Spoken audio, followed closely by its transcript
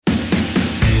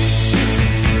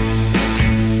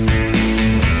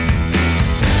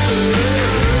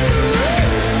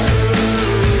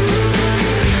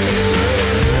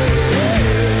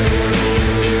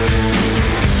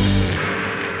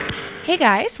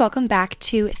guys, welcome back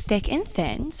to Thick and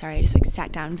Thin. Sorry, I just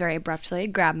sat down very abruptly,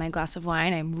 grabbed my glass of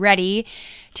wine. I'm ready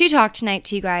to talk tonight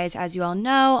to you guys. As you all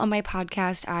know, on my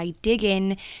podcast, I dig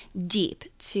in deep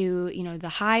to, the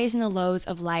highs and the lows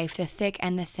of life, the thick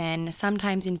and the thin,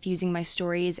 sometimes infusing my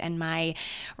stories and my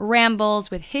rambles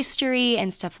with history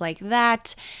and stuff like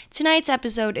that. Tonight's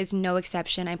episode is no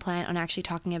exception. I plan on actually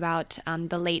talking about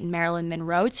the late Marilyn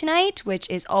Monroe tonight, which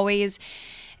is always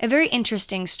a very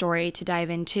interesting story to dive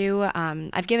into.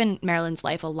 I've given Marilyn's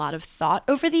life a lot of thought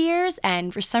over the years,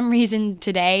 and for some reason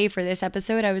today, for this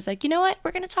episode, I was like, you know what?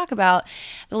 We're going to talk about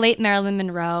the late Marilyn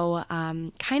Monroe,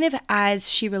 kind of as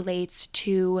she relates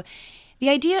to the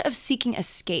idea of seeking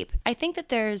escape. I think that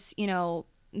there's,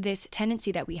 this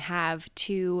tendency that we have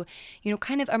to,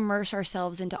 kind of immerse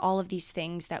ourselves into all of these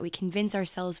things that we convince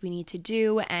ourselves we need to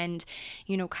do and,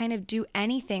 kind of do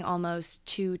anything almost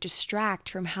to distract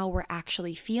from how we're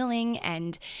actually feeling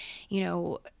and,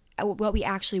 what we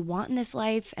actually want in this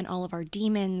life and all of our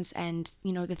demons and,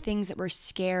 the things that we're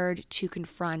scared to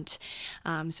confront.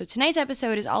 So tonight's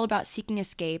episode is all about seeking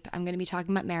escape. I'm going to be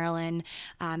talking about Marilyn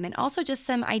and also just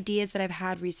some ideas that I've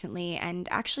had recently and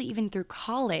actually even through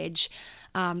college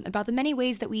about the many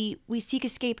ways that we seek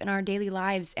escape in our daily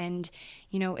lives. And,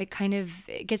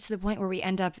 it gets to the point where we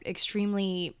end up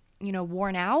extremely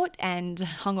worn out and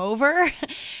hungover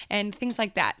and things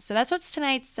like that. So that's what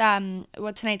tonight's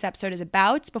episode is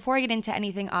about. Before I get into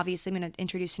anything, obviously, I'm going to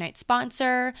introduce tonight's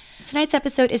sponsor. Tonight's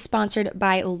episode is sponsored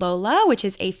by Lola, which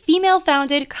is a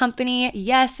female-founded company.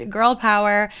 Yes, girl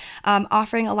power,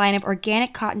 offering a line of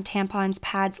organic cotton tampons,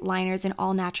 pads, liners, and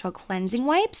all-natural cleansing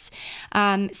wipes.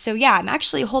 I'm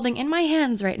actually holding in my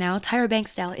hands right now, Tyra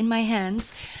Banks style, in my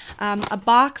hands, a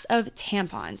box of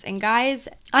tampons. And guys,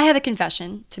 I have a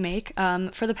confession to make.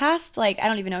 For the past,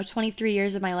 23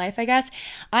 years of my life, I guess,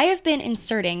 I have been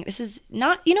inserting, this is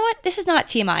not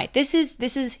TMI, this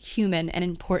is human and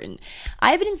important.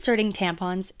 I've been inserting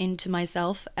tampons into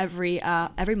myself every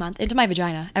month, into my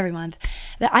vagina every month.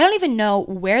 That I don't even know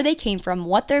where they came from,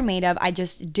 what they're made of. I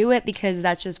just do it because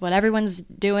that's just what everyone's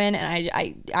doing, and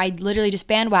I literally just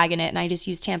bandwagon it, and I just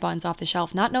use tampons off the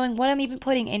shelf, not knowing what I'm even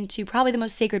putting into probably the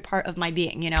most sacred part of my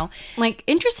being,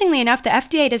 Interestingly enough, the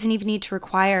FDA doesn't even need to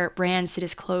require brands to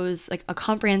disclose a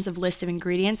comprehensive list of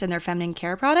ingredients in their feminine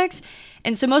care products.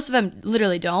 And so most of them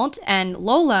literally don't. And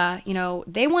Lola,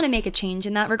 they want to make a change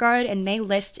in that regard, and they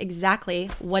list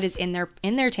exactly what is in their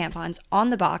tampons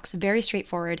on the box, very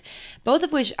straightforward, both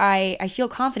of which I feel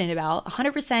confident about.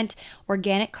 100%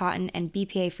 organic cotton and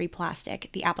BPA-free plastic,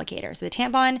 the applicator. So the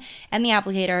tampon and the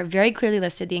applicator very clearly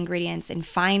listed the ingredients in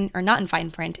not in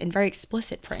fine print, in very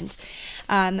explicit print,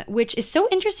 which is so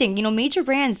interesting. Major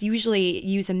brands usually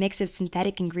use a mix of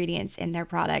synthetic ingredients in their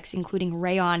products, including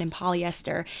rayon and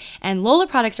polyester. And Lola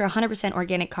products are 100%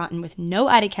 organic cotton with no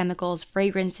added chemicals,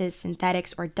 fragrances,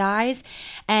 synthetics, or dyes.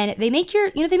 And they make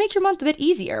your month a bit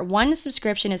easier. One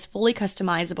subscription is fully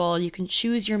customizable. You can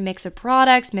choose your mix of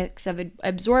products, mix of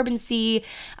absorbency,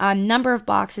 number of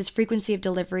boxes, frequency of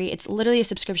delivery. It's literally a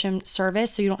subscription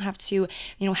service, so you don't have to,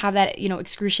 have that,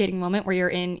 excruciating moment where you're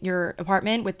in your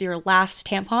apartment with your last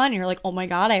tampon and you're like, oh my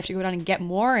God, I have to go down and get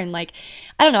more. And I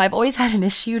don't know, I've always had an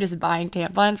issue just buying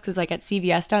tampons because at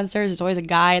CVS downstairs, there's always a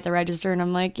guy at the register and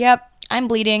I'm like, yep, I'm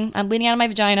bleeding out of my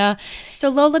vagina. So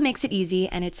Lola makes it easy,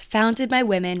 and it's founded by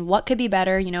women. What could be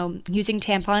better, using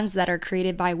tampons that are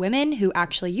created by women who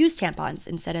actually use tampons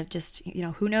instead of just,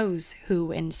 who knows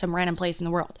who in some random place in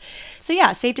the world. So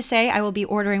yeah, safe to say I will be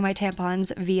ordering my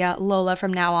tampons via Lola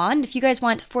from now on. If you guys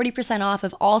want 40% off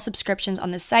of all subscriptions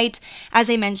on the site, as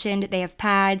I mentioned, they have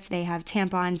pads, they have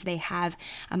tampons, they have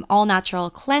all natural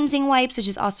cleansing wipes, which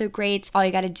is also great. All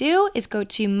you got to do is go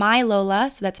to my Lola,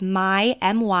 so that's my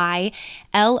MyLola.com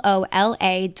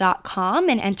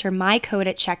and enter my code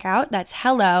at checkout. That's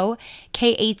hello,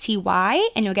 KATY,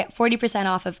 and you'll get 40%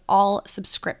 off of all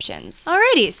subscriptions.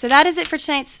 Alrighty, so that is it for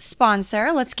tonight's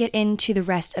sponsor. Let's get into the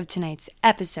rest of tonight's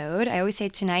episode. I always say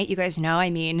tonight, you guys know,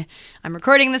 I'm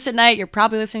recording this at night. You're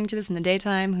probably listening to this in the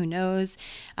daytime. Who knows?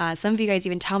 Some of you guys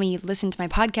even tell me you listen to my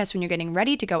podcast when you're getting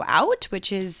ready to go out,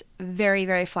 which is very,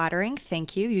 very flattering.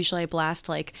 Thank you. Usually I blast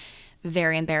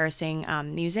very embarrassing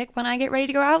music when I get ready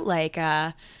to go out,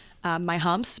 My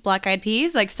Humps, Black Eyed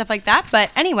Peas, stuff like that.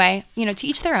 But anyway, to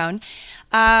each their own.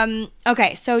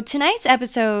 Okay, so tonight's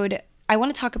episode, I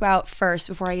want to talk about first,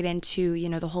 before I get into,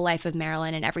 the whole life of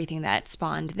Marilyn and everything that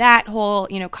spawned that whole,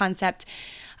 concept.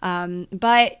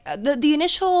 But the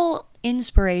initial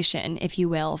inspiration, if you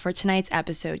will, for tonight's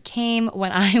episode came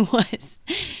when I was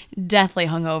deathly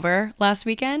hungover last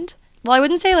weekend. well, I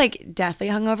wouldn't say like deathly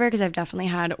hungover because I've definitely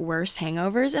had worse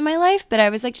hangovers in my life, but I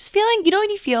was like just feeling, you know, when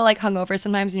you feel like hungover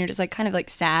sometimes and you're just like kind of like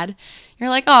sad. You're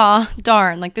like, oh,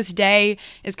 darn, like this day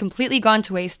is completely gone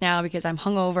to waste now because I'm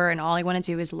hungover and all I want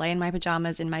to do is lay in my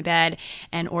pajamas in my bed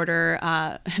and order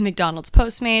McDonald's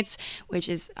Postmates, which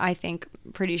is, I think,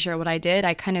 pretty sure what I did.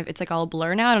 It's like all a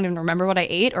blur now. I don't even remember what I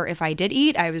ate, or if I did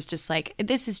eat, I was just like,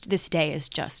 this day is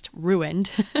just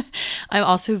ruined. I'm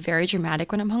also very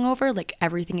dramatic when I'm hungover. Like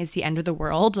everything is the end of the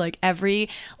world. Like every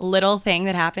little thing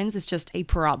that happens is just a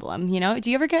problem. You know? Do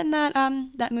you ever get in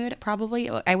that mood? Probably.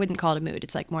 I wouldn't call it a mood.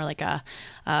 It's like more like a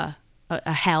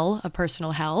hell, a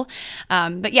personal hell.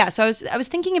 But yeah, so I was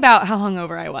thinking about how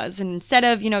hungover I was, and instead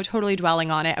of, you know, totally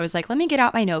dwelling on it, I was like, let me get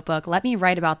out my notebook, let me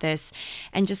write about this,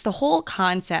 and just the whole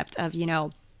concept of, you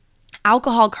know,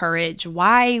 alcohol courage,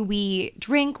 why we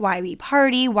drink, why we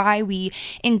party, why we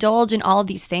indulge in all of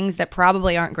these things that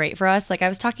probably aren't great for us. Like I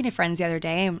was talking to friends the other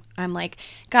day and I'm like,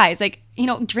 guys, like, you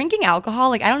know, drinking alcohol,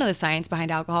 like I don't know the science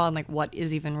behind alcohol and like what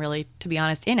is even really, to be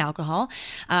honest, in alcohol.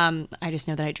 I just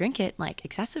know that I drink it like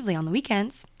excessively on the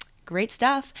weekends. Great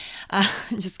stuff.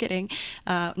 Just kidding.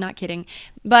 Not kidding.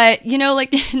 But, you know,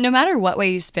 like no matter what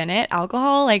way you spin it,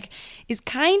 alcohol like is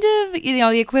kind of, you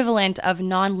know, the equivalent of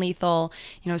non-lethal,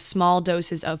 you know, small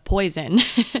doses of poison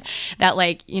that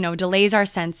like, you know, delays our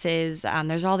senses.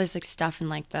 There's all this like stuff in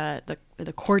like the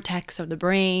cortex of the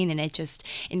brain, and it just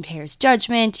impairs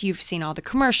judgment. You've seen all the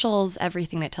commercials,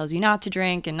 everything that tells you not to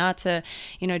drink and not to,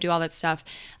 you know, do all that stuff.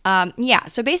 Yeah,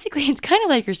 so basically it's kind of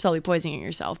like you're slowly poisoning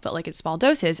yourself, but like in small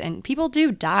doses, and people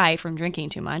do die from drinking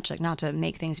too much, like not to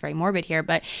make things very morbid here,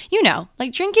 but you know,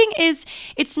 like drinking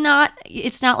it's not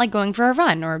like going for a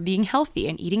run or being healthy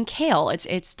and eating kale.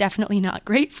 It's definitely not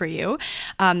great for you.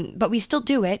 But we still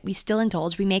do it. We still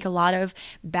indulge. We make a lot of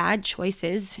bad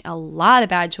choices,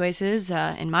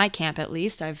 in my camp at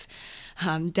least. I've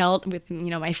dealt with, you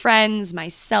know, my friends,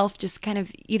 myself, just kind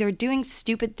of either doing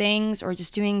stupid things or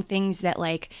just doing things that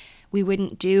like we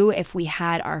wouldn't do if we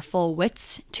had our full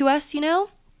wits to us, you know?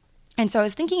 And so I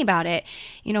was thinking about it,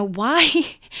 you know, why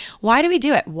do we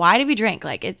do it? Why do we drink?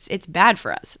 Like it's bad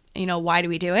for us. You know, why do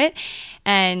we do it?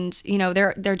 And, you know,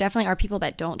 there definitely are people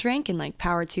that don't drink, and like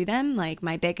power to them. Like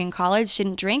my babe in college, she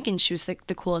didn't drink and she was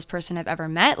the coolest person I've ever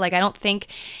met. Like I don't think,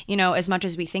 you know, as much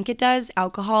as we think it does,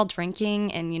 alcohol,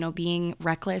 drinking, and, you know, being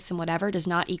reckless and whatever does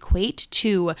not equate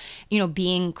to, you know,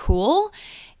 being cool.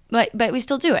 But we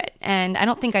still do it. And I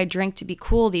don't think I drink to be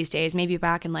cool these days. Maybe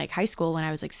back in like high school when I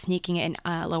was like sneaking it in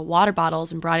little water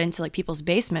bottles and brought it into like people's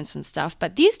basements and stuff.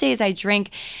 But these days I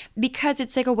drink because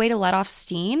it's like a way to let off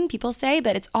steam, people say,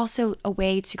 but it's also a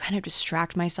way to kind of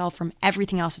distract myself from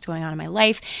everything else that's going on in my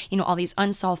life. You know, all these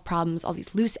unsolved problems, all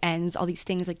these loose ends, all these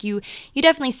things. Like you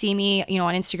definitely see me, you know,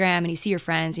 on Instagram, and you see your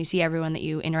friends, and you see everyone that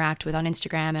you interact with on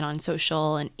Instagram and on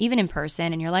social and even in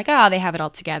person, and you're like, oh, they have it all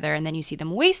together. And then you see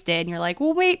them wasted and you're like,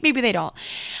 well, wait, maybe they don't.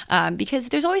 Because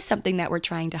there's always something that we're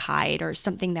trying to hide, or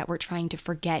something that we're trying to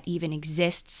forget even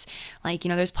exists. Like, you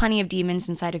know, there's plenty of demons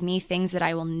inside of me, things that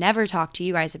I will never talk to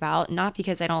you guys about, not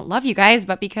because I don't love you guys,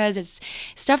 but because it's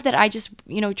stuff that I just,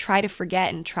 you know, try to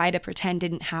forget and try to pretend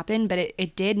didn't happen, but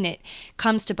it did, and it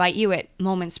comes to bite you at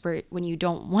moments when you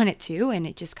don't want it to, and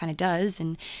it just kind of does,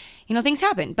 and, you know, things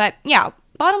happen. But yeah,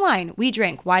 bottom line, we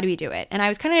drink. Why do we do it? And I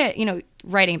was kind of, you know,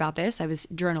 writing about this. I was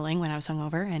journaling when I was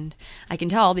hungover, and I can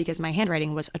tell because my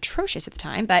handwriting was atrocious at the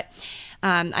time. But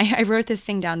I wrote this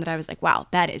thing down that I was like, wow,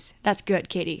 that's good,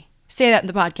 Katie. Say that in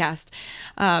the podcast.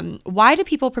 Why do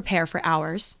people prepare for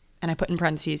hours, and I put in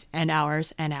parentheses, and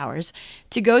hours,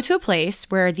 to go to a place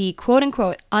where the quote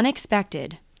unquote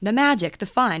unexpected, the magic, the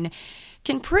fun,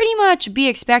 can pretty much be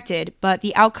expected, but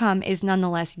the outcome is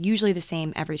nonetheless usually the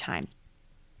same every time?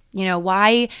 You know,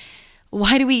 why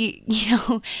do we, you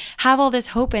know, have all this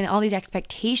hope and all these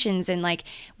expectations, and like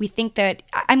we think that,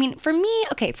 I mean, for me,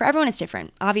 okay, for everyone it's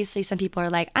different. Obviously some people are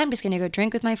like, I'm just going to go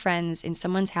drink with my friends in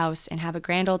someone's house and have a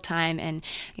grand old time and,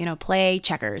 you know, play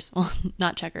checkers. Well,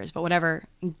 not checkers, but whatever,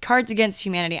 Cards Against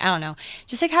Humanity, I don't know.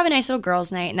 Just like have a nice little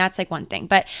girls' night, and that's like one thing.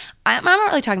 But I'm not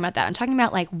really talking about that. I'm talking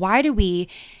about like, why do we,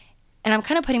 and I'm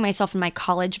kind of putting myself in my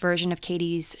college version of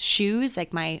Katie's shoes,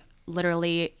 like my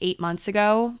literally 8 months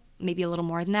ago, maybe a little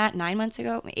more than that, 9 months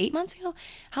ago, 8 months ago.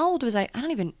 How old was I? I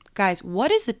don't even, guys,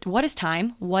 what is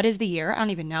time? What is the year? I don't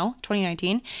even know.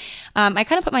 2019. I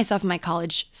kind of put myself in my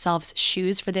college self's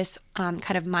shoes for this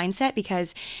kind of mindset,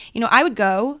 because, you know, I would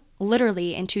go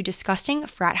literally into disgusting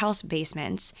frat house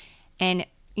basements and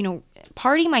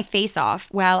partying my face off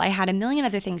while I had a million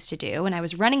other things to do. And I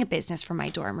was running a business from my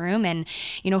dorm room and,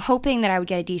 hoping that I would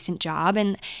get a decent job.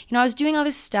 And, I was doing all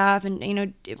this stuff and,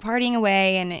 partying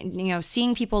away and,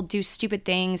 seeing people do stupid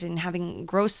things and having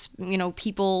gross,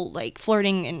 people like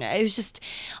flirting. And it was just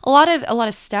a lot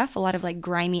of stuff, a lot of like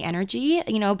grimy energy,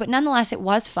 but nonetheless, it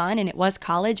was fun and it was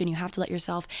college and you have to let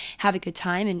yourself have a good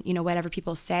time and, whatever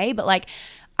people say. But like,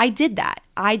 I did that.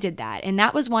 And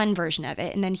that was one version of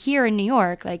it. And then here in New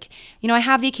York, like, I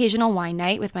have the occasional wine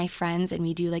night with my friends and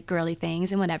we do like girly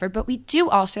things and whatever, but we do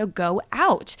also go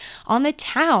out on the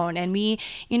town and we,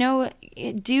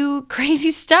 do crazy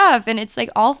stuff and it's like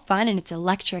all fun and it's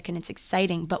electric and it's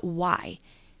exciting. But why?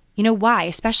 Why?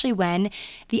 Especially when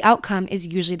the outcome is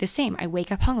usually the same. I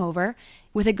wake up hungover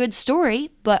with a good story,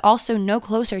 but also no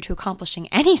closer to accomplishing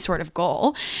any sort of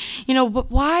goal, but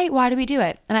why do we do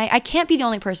it? And I can't be the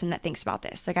only person that thinks about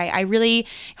this. Like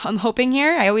I'm hoping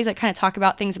here, I always like kind of talk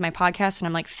about things in my podcast and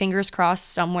I'm like, fingers crossed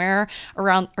someone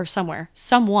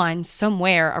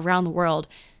somewhere around the world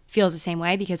feels the same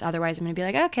way, because otherwise I'm going to be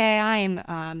like, okay,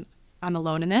 I'm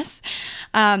alone in this.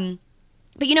 But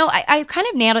I kind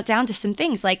of nailed it down to some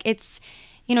things. Like it's,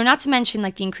 not to mention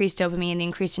like the increased dopamine, the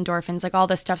increased endorphins, like all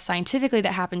the stuff scientifically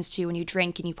that happens to you when you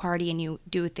drink and you party and you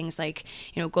do things like,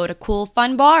 go to cool,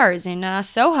 fun bars in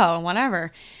Soho and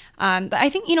whatever. But I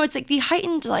think, it's like the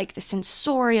heightened, like the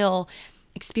sensorial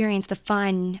experience, the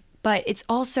fun, but it's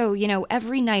also,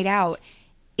 every night out,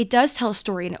 it does tell a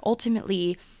story and it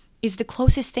ultimately is the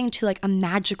closest thing to like a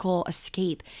magical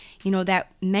escape, that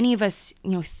many of us,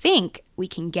 think we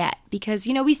can get, because,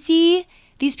 we see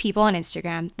these people on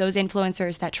Instagram, those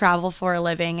influencers that travel for a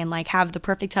living and like have the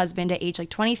perfect husband at age like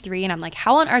 23. And I'm like,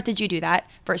 how on earth did you do that?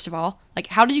 First of all, like,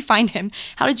 how did you find him?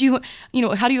 How did you,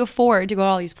 how do you afford to go to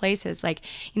all these places? Like,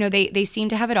 they seem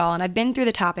to have it all. And I've been through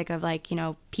the topic of like,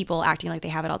 people acting like they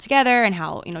have it all together and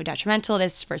how, detrimental it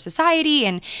is for society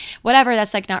and whatever.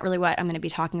 That's like not really what I'm going to be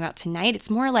talking about tonight.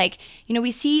 It's more like, we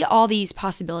see all these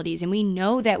possibilities and we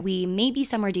know that we may be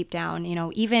somewhere deep down,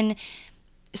 even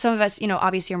some of us,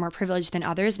 obviously are more privileged than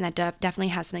others, and that definitely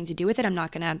has something to do with it. I'm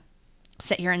not going to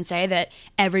sit here and say that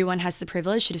everyone has the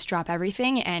privilege to just drop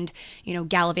everything and,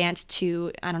 gallivant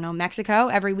to, I don't know, Mexico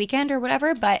every weekend or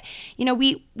whatever. But,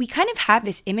 we kind of have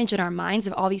this image in our minds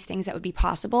of all these things that would be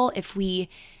possible if we,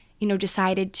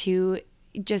 decided to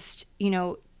just,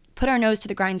 put our nose to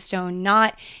the grindstone,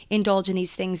 not indulge in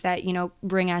these things that,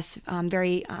 bring us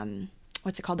very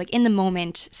what's it called? Like in the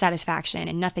moment satisfaction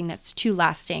and nothing that's too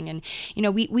lasting. And,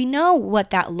 we know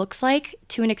what that looks like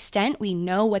to an extent. We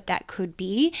know what that could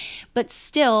be, but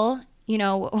still,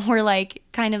 we're like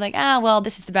kind of like, well,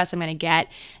 this is the best I'm going to get,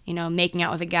 making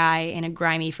out with a guy in a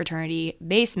grimy fraternity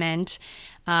basement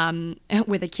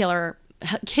with a killer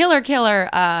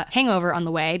hangover on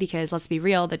the way, because let's be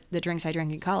real, the drinks I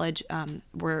drank in college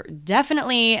were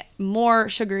definitely more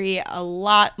sugary, a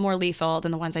lot more lethal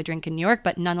than the ones I drink in New York,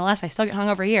 but nonetheless, I still get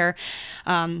hungover here.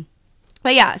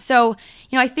 But yeah, so,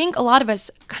 I think a lot of us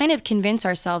kind of convince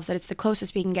ourselves that it's the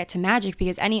closest we can get to magic,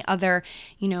 because any other,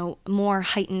 more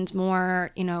heightened,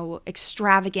 more,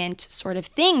 extravagant sort of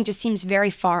thing just seems very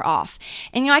far off.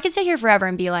 And, I could sit here forever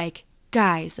and be like,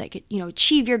 guys, like,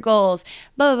 achieve your goals,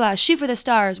 blah, blah, blah, shoot for the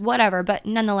stars, whatever. But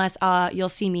nonetheless, you'll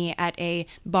see me at a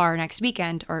bar next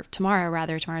weekend, or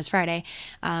tomorrow's Friday,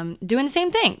 doing the same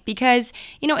thing. Because,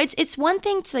 it's one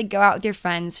thing to like go out with your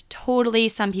friends, totally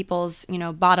some people's,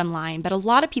 bottom line. But a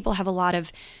lot of people have a lot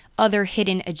of other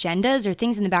hidden agendas or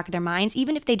things in the back of their minds.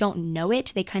 Even if they don't know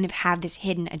it, they kind of have this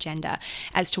hidden agenda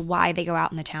as to why they go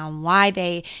out in the town, why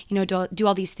they, do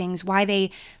all these things, why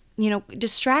they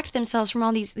distract themselves from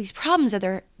all these problems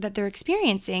that they're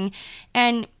experiencing.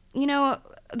 And,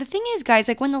 the thing is, guys,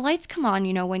 like when the lights come on,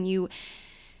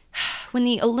 when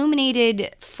the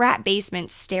illuminated frat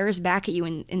basement stares back at you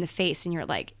in the face and you're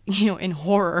like, in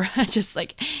horror, just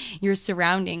like your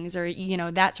surroundings or,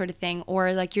 that sort of thing.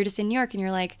 Or like you're just in New York and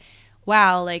you're like,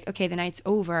 wow, like, okay, the night's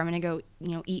over. I'm going to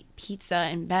go, eat pizza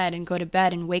in bed and go to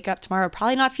bed and wake up tomorrow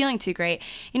probably not feeling too great.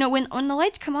 When the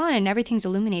lights come on and everything's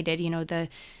illuminated,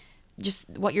 just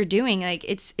what you're doing, like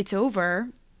it's over.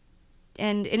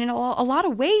 And in a lot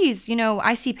of ways,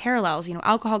 I see parallels,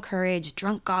 alcohol courage,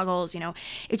 drunk goggles,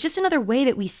 it's just another way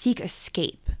that we seek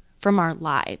escape from our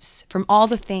lives, from all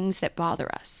the things that bother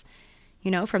us,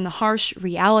 from the harsh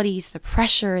realities, the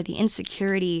pressure, the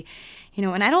insecurity,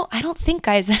 and I don't think,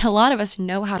 guys, that a lot of us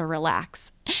know how to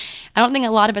relax. I don't think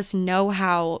a lot of us know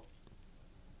how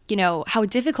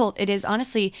difficult it is,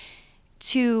 honestly,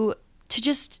 to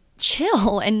just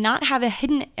chill and not have a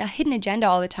hidden agenda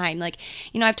all the time. Like,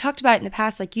 I've talked about it in the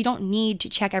past, like you don't need to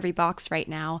check every box right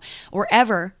now, or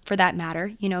ever for that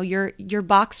matter. Your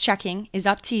box checking is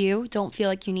up to you. Don't feel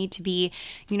like you need to be,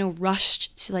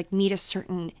 rushed to like meet a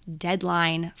certain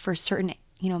deadline for certain,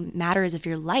 matters of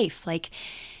your life. Like,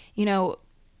 you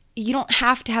don't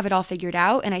have to have it all figured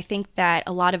out. And I think that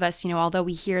a lot of us, although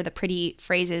we hear the pretty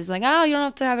phrases like, oh, you don't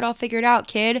have to have it all figured out,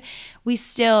 kid, we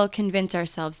still convince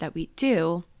ourselves that we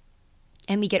do.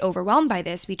 And we get overwhelmed by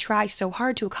this. We try so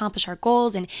hard to accomplish our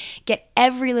goals and get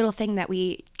every little thing that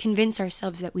we convince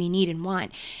ourselves that we need and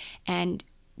want. And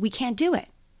we can't do it,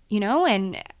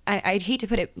 And I'd hate to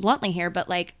put it bluntly here, but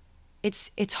like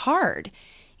it's hard.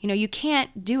 You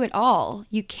can't do it all.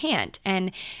 You can't.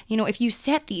 And, if you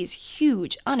set these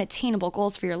huge, unattainable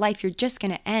goals for your life, you're just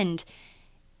going to end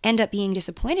up being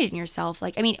disappointed in yourself.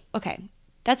 Like, I mean, okay,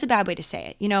 that's a bad way to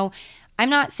say it. I'm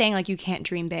not saying like you can't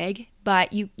dream big,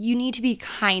 but you need to be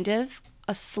kind of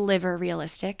a sliver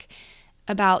realistic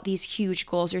about these huge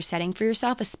goals you're setting for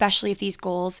yourself, especially if these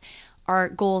goals are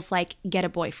goals like get a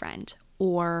boyfriend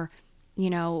or,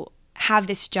 have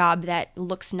this job that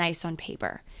looks nice on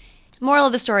paper. Moral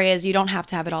of the story is you don't have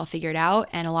to have it all figured out.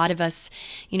 And a lot of us,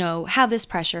 have this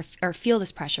pressure or feel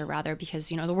this pressure rather because,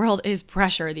 the world is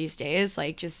pressure these days.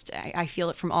 Like just, I feel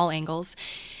it from all angles.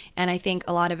 And I think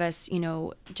a lot of us,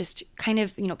 just kind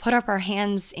of, put up our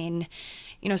hands in,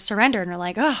 surrender and are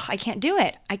like, oh, I can't do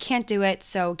it. I can't do it.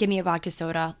 So give me a vodka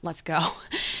soda. Let's go,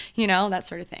 that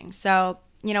sort of thing. So,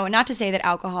 not to say that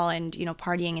alcohol and,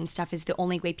 partying and stuff is the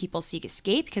only way people seek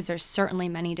escape, because there's certainly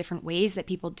many different ways that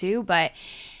people do, but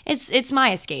it's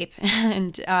my escape.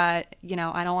 And, I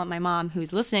don't want my mom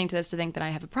who's listening to this to think that I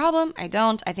have a problem. I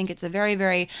don't. I think it's a very,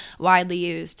 very widely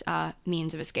used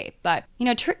means of escape. But,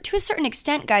 to a certain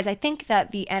extent, guys, I think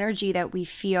that the energy that we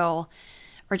feel,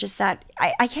 or just that,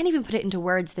 I can't even put it into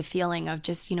words, the feeling of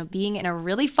just, being in a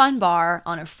really fun bar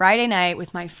on a Friday night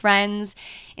with my friends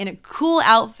in a cool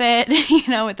outfit,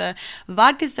 with a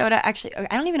vodka soda. Actually,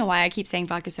 I don't even know why I keep saying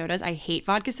vodka sodas. I hate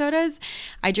vodka sodas.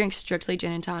 I drink strictly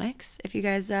gin and tonics. If you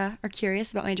guys are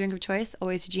curious about my drink of choice,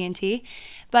 always a G&T.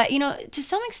 But, to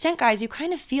some extent, guys, you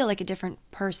kind of feel like a different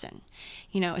person,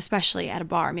 especially at a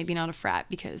bar, maybe not a frat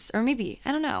or maybe,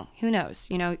 I don't know, who knows,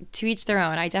 to each their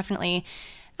own. I definitely...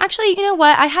 Actually, you know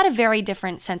what? I had a very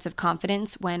different sense of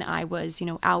confidence when I was,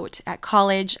 out at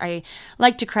college. I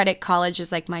like to credit college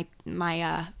as like my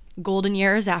golden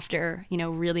years after,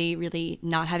 really, really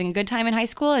not having a good time in high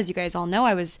school. As you guys all know,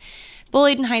 I was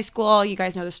bullied in high school. You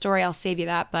guys know the story. I'll save you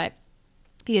that. But,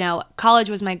 college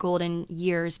was my golden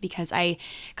years because I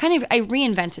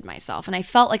reinvented myself, and I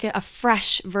felt like a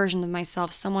fresh version of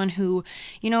myself, someone who,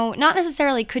 not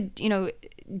necessarily could,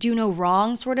 do no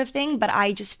wrong sort of thing, but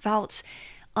I just felt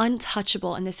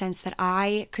untouchable in the sense that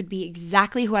I could be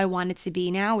exactly who I wanted to be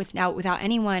now without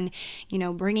anyone,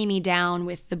 bringing me down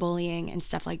with the bullying and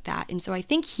stuff like that. And so I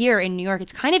think here in New York,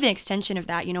 it's kind of an extension of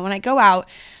that. When I go out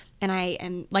and I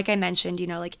am, like I mentioned,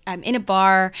 like I'm in a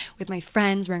bar with my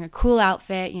friends wearing a cool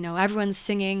outfit, everyone's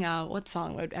singing, what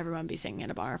song would everyone be singing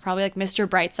at a bar? Probably like Mr.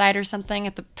 Brightside or something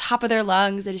at the top of their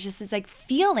lungs. And it's just this like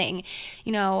feeling,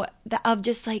 of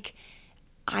just like,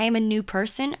 I am a new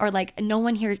person, or like no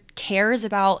one here cares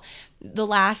about the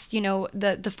last,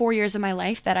 the 4 years of my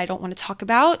life that I don't want to talk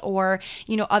about, or,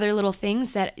 other little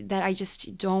things that I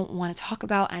just don't want to talk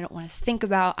about. I don't want to think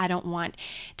about. I don't want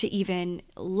to even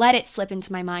let it slip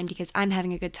into my mind because I'm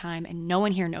having a good time and no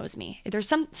one here knows me. There's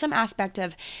some aspect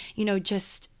of,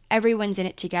 just everyone's in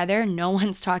it together. No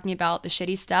one's talking about the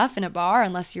shitty stuff in a bar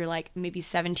unless you're like maybe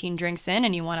 17 drinks in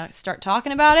and you want to start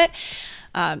talking about it.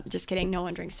 Just kidding. No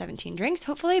one drinks 17 drinks,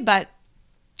 hopefully. But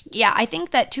yeah, I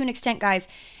think that to an extent, guys,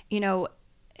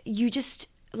 you just,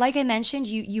 like I mentioned,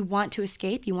 you want to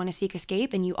escape, you want to seek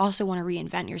escape, and you also want to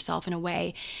reinvent yourself in a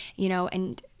way,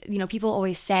 and, people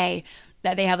always say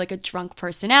that they have like a drunk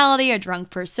personality, a drunk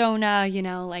persona,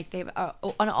 like they have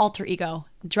an alter ego,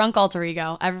 drunk alter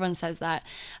ego. Everyone says that.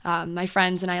 My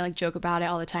friends and I like joke about it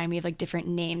all the time. We have like different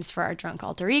names for our drunk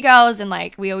alter egos. And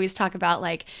like, we always talk about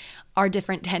like our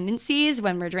different tendencies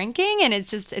when we're drinking. And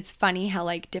it's funny how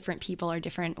like different people are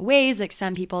different ways. Like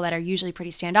some people that are usually pretty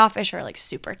standoffish are like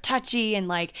super touchy, and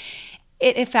like,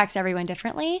 it affects everyone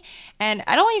differently. And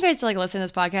I don't want you guys to like listen to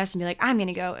this podcast and be like, I'm going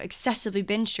to go excessively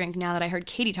binge drink now that I heard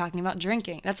Katie talking about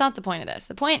drinking. That's not the point of this.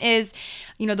 The point is,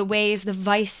 the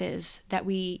vices that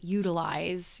we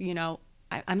utilize,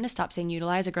 I'm going to stop saying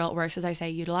utilize. A girl at work says I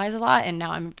say utilize a lot, and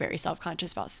now I'm very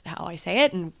self-conscious about how I say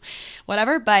it and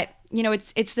whatever. But,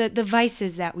 it's the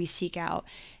vices that we seek out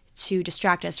to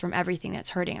distract us from everything that's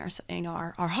hurting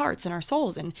our hearts and our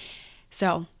souls. And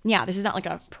So yeah, this is not like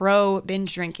a pro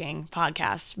binge drinking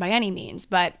podcast by any means,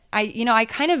 but I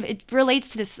kind of, it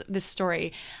relates to this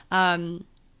story.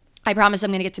 I promise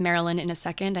I'm going to get to Marilyn in a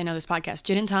second. I know this podcast,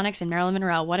 Gin and Tonics and Marilyn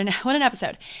Monroe. What an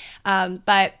episode.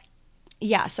 But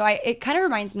yeah, so it kind of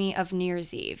reminds me of New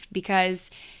Year's Eve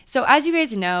because, so as you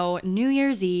guys know, New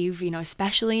Year's Eve,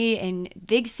 especially in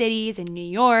big cities in New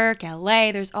York,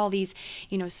 LA, there's all these,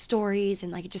 stories,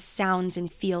 and like it just sounds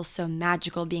and feels so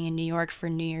magical being in New York for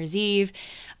New Year's Eve.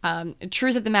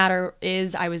 Truth of the matter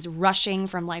is I was rushing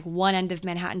from like one end of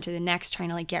Manhattan to the next, trying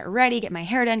to like get ready, get my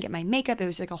hair done, get my makeup. It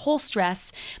was like a whole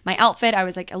stress. My outfit, I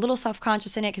was like a little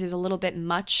self-conscious in it because it was a little bit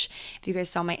much. If you guys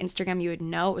saw my Instagram, you would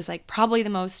know it was like probably the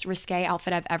most risque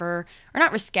outfit I've ever, or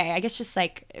not risque, I guess just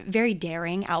like very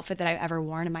daring outfit that I've ever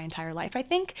worn in my entire life, I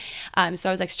think. So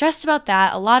I was like stressed about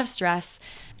that, a lot of stress,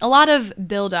 a lot of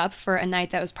build up for a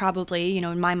night that was probably,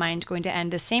 in my mind going to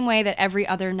end the same way that every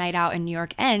other night out in New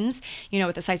York ends,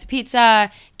 with a slice of pizza,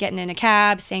 getting in a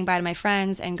cab, saying bye to my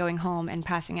friends, and going home and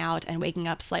passing out and waking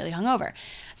up slightly hungover.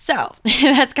 So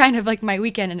that's kind of like my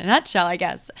weekend in a nutshell, I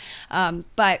guess.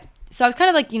 So I was kind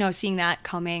of like, seeing that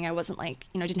coming. I wasn't like,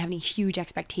 didn't have any huge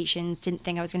expectations, didn't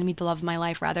think I was going to meet the love of my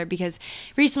life, rather, because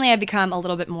recently I've become a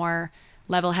little bit more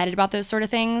level-headed about those sort of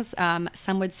things.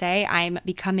 Some would say I'm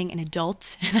becoming an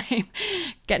adult and I'm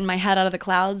getting my head out of the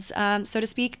clouds, so to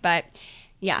speak. But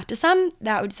yeah, to some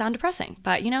that would sound depressing,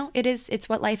 but it's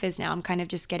what life is now. I'm kind of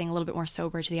just getting a little bit more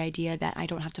sober to the idea that I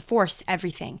don't have to force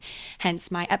everything.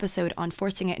 Hence my episode on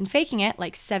forcing it and faking it,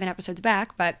 like 7 episodes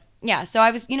back. But yeah, so I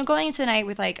was, going into the night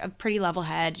with like a pretty level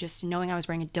head, just knowing I was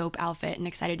wearing a dope outfit and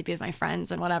excited to be with my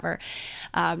friends and whatever.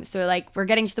 So like we're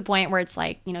getting to the point where it's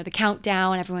like, the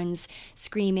countdown, everyone's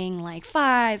screaming like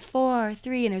 5, 4,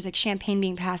 3, and there's like champagne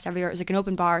being passed everywhere. It was like an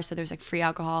open bar, so there's like free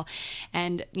alcohol,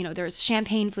 and there's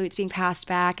champagne flutes being passed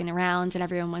back and around, and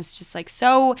everyone was just like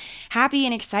so happy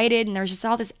and excited, and there's just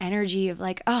all this energy of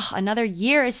like, oh, another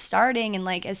year is starting, and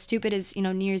like as stupid as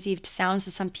New Year's Eve sounds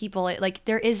to some people, it like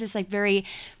there is this like very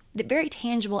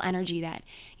tangible energy that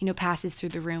passes through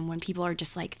the room when people are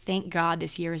just like, thank God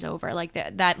this year is over, like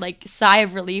that like sigh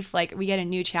of relief, like we get a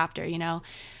new chapter.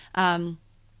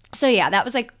 So yeah, that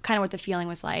was like kind of what the feeling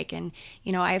was like. And,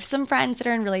 I have some friends that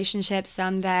are in relationships,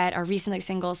 some that are recently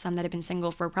single, some that have been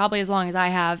single for probably as long as I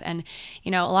have. And,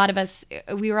 a lot of us,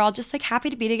 we were all just like happy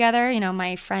to be together.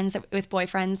 My friends with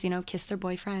boyfriends, kiss their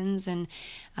boyfriends. And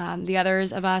the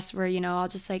others of us were, all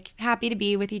just like happy to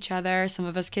be with each other. Some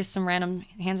of us kissed some random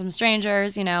handsome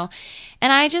strangers, And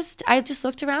I just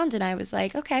looked around and I was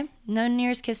like, okay, no New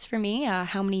Year's kiss for me.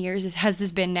 How many years has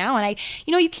this been now? And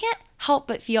you can't help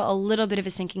but feel a little bit of a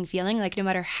sinking feeling, like no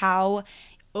matter how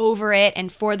over it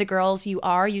and for the girls you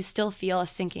are, you still feel a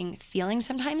sinking feeling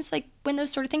sometimes, like when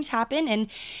those sort of things happen. And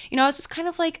I was just kind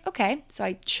of like, okay, so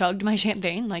I chugged my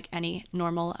champagne like any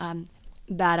normal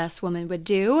badass woman would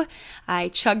do. I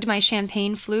chugged my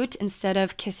champagne flute instead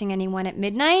of kissing anyone at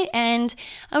midnight, and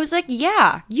I was like,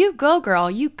 yeah, you go,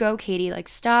 girl, you go, Katie, like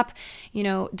stop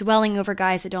dwelling over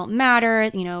guys that don't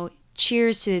matter.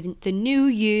 Cheers to the new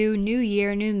you, new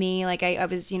year, new me. Like I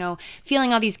was,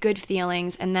 feeling all these good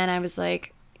feelings. And then I was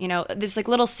like, this like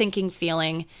little sinking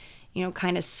feeling,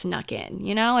 kind of snuck in,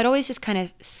 it always just kind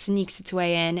of sneaks its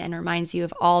way in and reminds you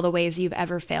of all the ways you've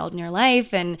ever failed in your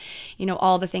life. And,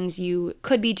 all the things you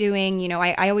could be doing.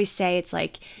 I always say it's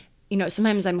like,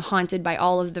 sometimes I'm haunted by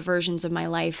all of the versions of my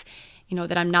life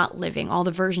that I'm not living, all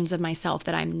the versions of myself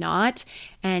that I'm not.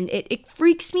 And it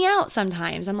freaks me out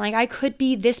sometimes. I'm like, I could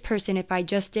be this person if I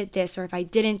just did this or if I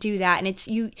didn't do that. And it's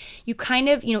you kind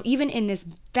of, even in this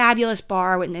fabulous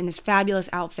bar, in this fabulous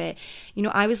outfit,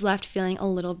 I was left feeling a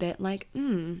little bit like,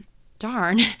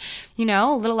 darn,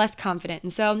 a little less confident.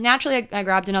 And so naturally I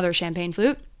grabbed another champagne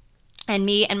flute, and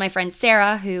me and my friend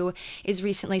Sarah, who is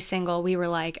recently single, we were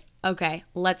like, okay,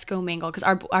 let's go mingle. Because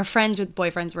our friends with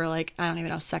boyfriends were like, I don't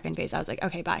even know, second base. I was like,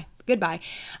 okay, bye, goodbye.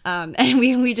 And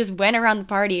we just went around the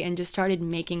party and just started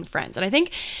making friends. And I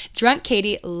think drunk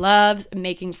Katie loves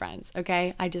making friends,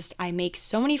 okay? I make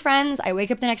so many friends. I wake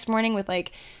up the next morning with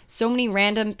like so many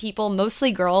random people,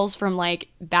 mostly girls from like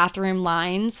bathroom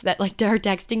lines that like are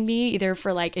texting me either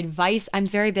for like advice. I'm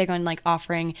very big on like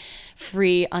offering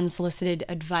free unsolicited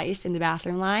advice in the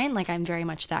bathroom line. Like I'm very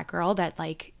much that girl that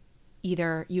like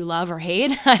either you love or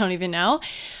hate. I don't even know.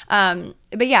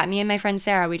 But yeah, me and my friend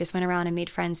Sarah, we just went around and made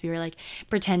friends. We were like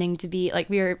pretending to be like,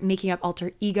 we were making up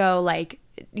alter ego, like,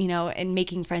 and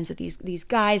making friends with these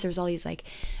guys. There was all these like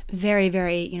very,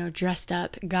 very, dressed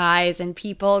up guys and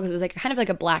people, because it was like kind of like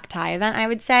a black tie event, I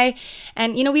would say.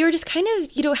 And, we were just kind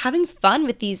of, having fun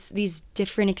with these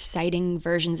different exciting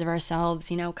versions of ourselves,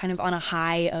 kind of on a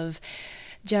high of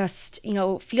just,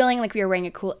 feeling like we were wearing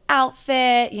a cool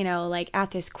outfit, like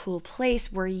at this cool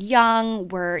place. We're young,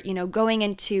 we're, going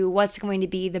into what's going to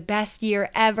be the best year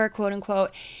ever, quote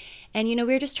unquote. And, we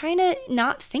were just trying to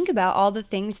not think about all the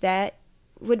things that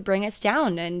would bring us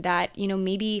down and that,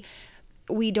 maybe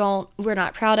we're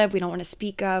not proud of, we don't want to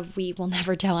speak of, we will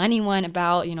never tell anyone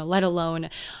about, let alone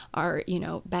our,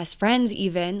 best friends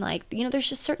even. Like, there's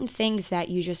just certain things that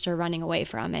you just are running away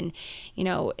from. And,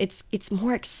 it's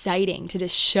more exciting to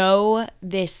just show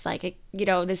this, like,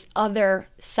 this other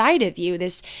side of you,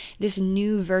 this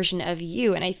new version of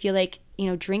you. And I feel like,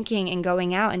 drinking and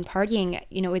going out and partying,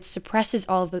 it suppresses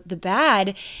all of the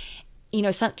bad.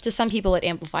 To some people it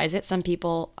amplifies it. Some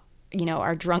people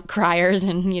are drunk criers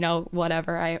and,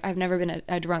 whatever. I've never been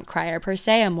a drunk crier per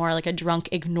se. I'm more like a drunk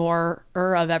ignorer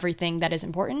of everything that is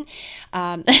important.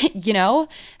 Have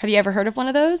you ever heard of one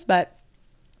of those? But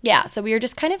yeah, so we were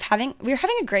just kind of having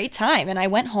a great time. And I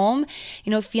went home,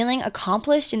 feeling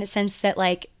accomplished in the sense that,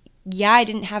 like, yeah, I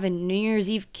didn't have a New Year's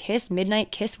Eve kiss,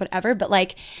 midnight kiss, whatever, but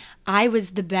like I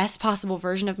was the best possible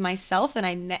version of myself, and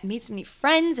I made so many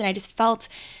friends, and I just felt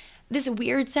this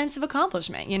weird sense of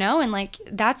accomplishment, and like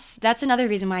that's another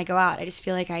reason why I go out. I just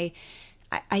feel like I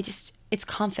just, it's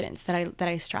confidence that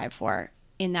I strive for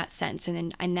in that sense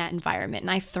and in that environment,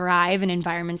 and I thrive in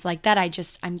environments like that.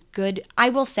 I'm good. I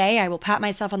will say, I will pat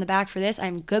myself on the back for this.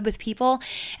 I'm good with people,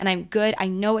 and I'm good. I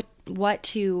know what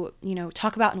to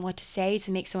talk about and what to say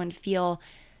to make someone feel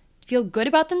good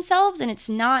about themselves, and it's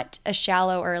not a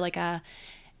shallow or like a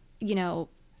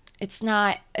it's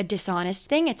not a dishonest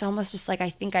thing. It's almost just like I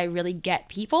think I really get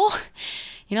people,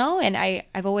 and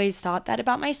I've always thought that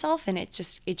about myself, and it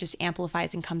just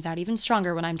amplifies and comes out even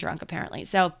stronger when I'm drunk, apparently.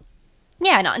 So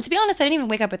yeah, no, and to be honest, I didn't even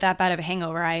wake up with that bad of a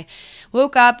hangover. I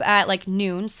woke up at like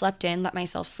noon, slept in, let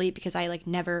myself sleep because I like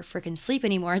never freaking sleep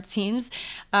anymore, it seems.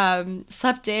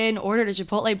 Slept in, ordered a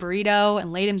Chipotle burrito,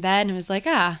 and laid in bed and was like,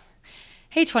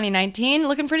 hey, 2019,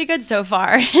 looking pretty good so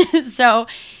far. So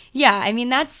yeah, I mean,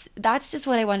 that's just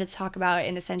what I wanted to talk about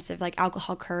in the sense of like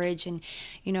alcohol courage and,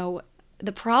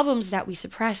 the problems that we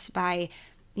suppress by,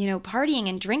 partying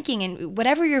and drinking and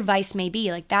whatever your vice may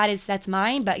be. Like that's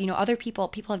mine, but other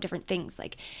people have different things.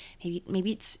 Like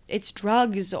maybe it's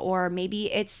drugs, or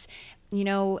maybe it's,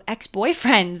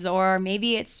 ex-boyfriends, or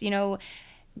maybe it's,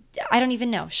 I don't even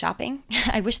know, shopping.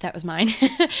 I wish that was mine.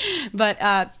 But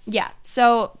yeah,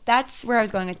 so that's where I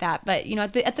was going with that. But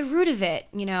at the root of it,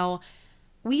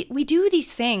 we do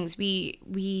these things.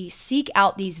 We seek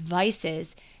out these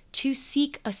vices to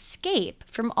seek escape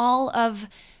from all of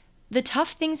the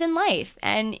tough things in life.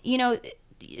 And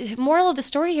moral of the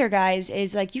story here, guys,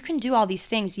 is like you can do all these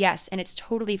things, yes, and it's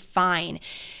totally fine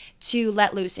to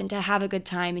let loose and to have a good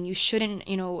time, and you shouldn't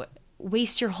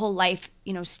waste your whole life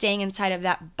staying inside of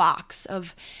that box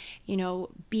of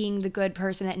being the good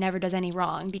person that never does any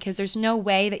wrong, because there's no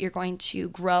way that you're going to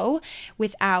grow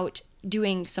without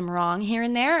doing some wrong here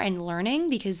and there and learning,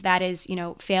 because that is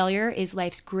failure is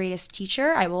life's greatest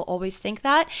teacher. I will always think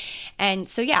that. And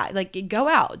so yeah, like go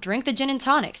out, drink the gin and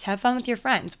tonics, have fun with your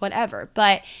friends, whatever.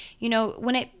 But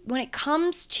when it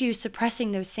comes to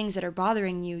suppressing those things that are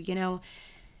bothering you,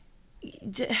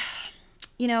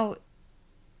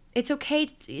 it's okay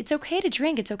to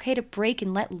drink, it's okay to break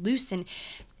and let loose, and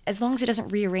as long as it doesn't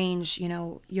rearrange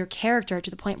your character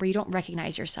to the point where you don't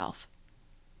recognize yourself.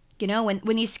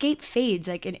 When the escape fades,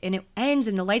 like and it ends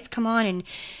and the lights come on, and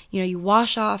you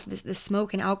wash off the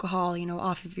smoke and alcohol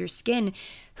off of your skin,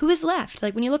 who is left?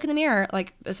 Like when you look in the mirror,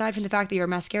 like aside from the fact that your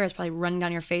mascara is probably running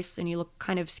down your face and you look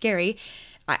kind of scary,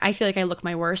 I feel like I look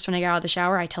my worst when I get out of the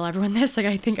shower. I tell everyone this, like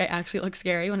I think I actually look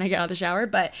scary when I get out of the shower.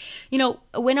 But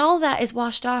when all that is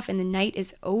washed off and the night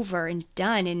is over and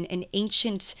done, and an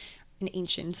ancient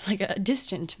like a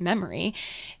distant memory,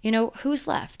 who's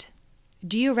left?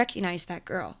 Do you recognize that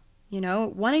girl?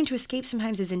 Wanting to escape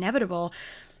sometimes is inevitable,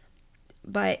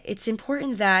 but it's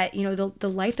important that the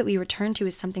life that we return to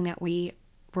is something that we're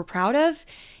proud of.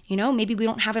 Maybe we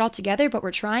don't have it all together, but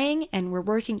we're trying and we're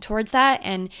working towards that.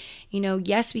 And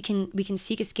yes, we can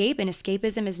seek escape, and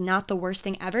escapism is not the worst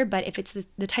thing ever. But if it's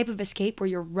the type of escape where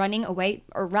you're running away,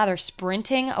 or rather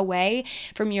sprinting away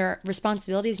from your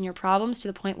responsibilities and your problems to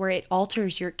the point where it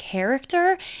alters your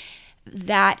character,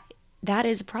 that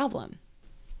is a problem.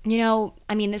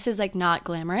 This is like not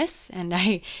glamorous, and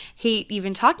I hate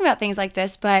even talking about things like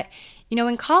this, but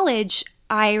in college,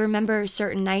 I remember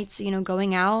certain nights,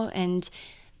 going out and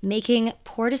making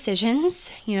poor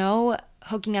decisions,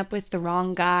 hooking up with the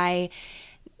wrong guy,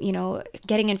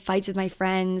 getting in fights with my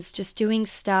friends, just doing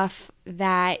stuff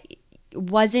that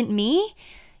wasn't me.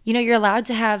 You're allowed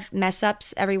to have mess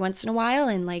ups every once in a while,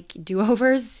 and like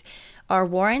do-overs are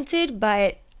warranted,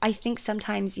 but I think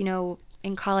sometimes,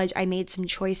 in college I made some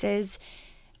choices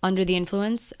under the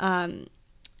influence, on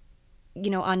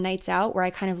nights out where I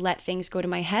kind of let things go to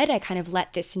my head. I kind of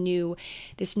let this new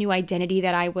identity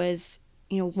that I was,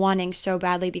 wanting so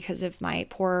badly because of my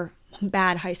poor,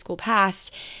 bad high school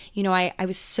past. I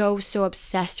was so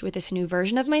obsessed with this new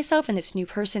version of myself and this new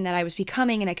person that I was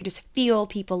becoming, and I could just feel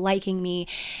people liking me,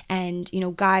 and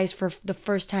guys for the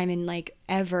first time in like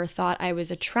ever thought I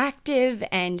was attractive,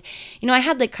 and I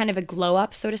had like kind of a glow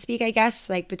up, so to speak, I guess,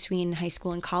 like between high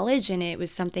school and college, and it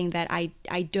was something that I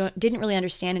didn't really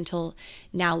understand until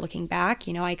now looking back.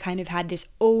 I kind of had this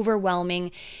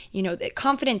overwhelming, the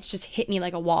confidence just hit me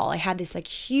like a wall. I had this like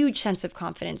huge sense of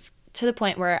confidence to the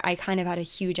point where I kind of had a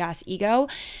huge ass ego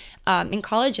in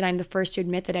college, and I'm the first to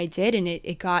admit that I did, and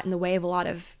it got in the way of a lot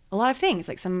of things,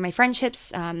 like some of my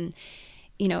friendships, some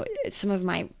of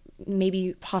my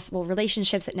maybe possible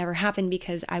relationships that never happened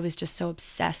because I was just so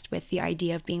obsessed with the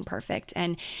idea of being perfect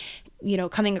and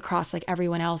coming across like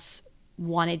everyone else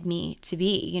wanted me to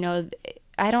be.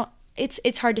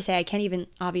 It's hard to say. I can't even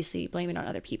obviously blame it on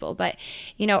other people, but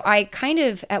I kind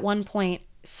of at one point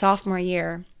sophomore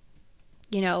year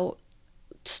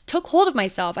took hold of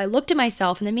myself. I looked at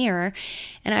myself in the mirror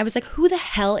and I was like, who the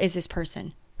hell is this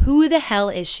person? Who the hell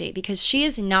is she? Because she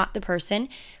is not the person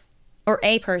or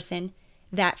a person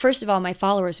that, first of all, my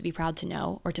followers would be proud to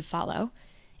know or to follow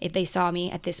if they saw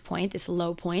me at this point, this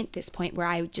low point, this point where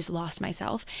I just lost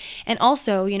myself. And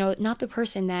also, not the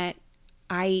person that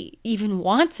I even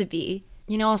want to be.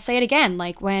 I'll say it again,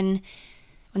 like when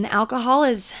the alcohol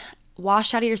is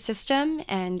washed out of your system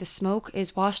and the smoke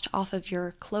is washed off of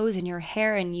your clothes and your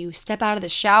hair and you step out of the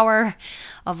shower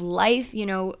of life,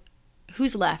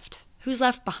 who's left? Who's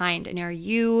left behind? And are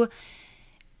you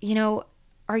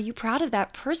proud of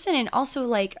that person? And also,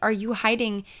 like, are you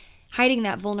hiding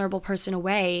that vulnerable person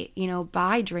away,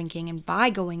 by drinking and by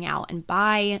going out and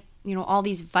by, all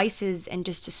these vices and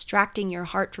just distracting your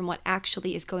heart from what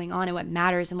actually is going on and what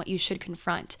matters and what you should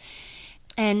confront?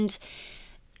 And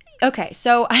okay,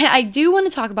 so I do want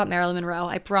to talk about Marilyn Monroe.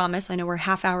 I promise. I know we're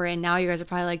half hour in now. You guys are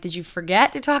probably like, did you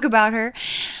forget to talk about her?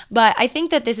 But I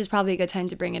think that this is probably a good time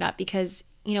to bring it up because,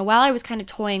 while I was kind of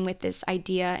toying with this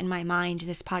idea in my mind,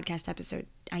 this podcast episode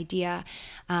idea,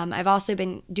 I've also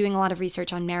been doing a lot of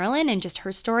research on Marilyn and just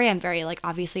her story. I'm very, like,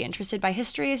 obviously interested by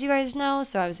history, as you guys know,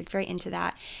 so I was, like, very into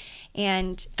that.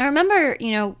 And I remember,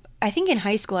 I think in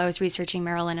high school I was researching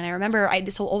Marilyn, and I remember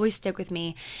this will always stick with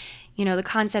me. The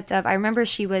concept of, I remember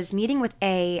she was meeting with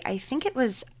I think it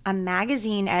was a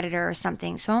magazine editor or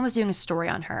something. Someone was doing a story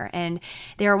on her, and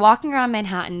they were walking around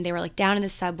Manhattan. They were like down in the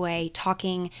subway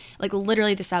talking, like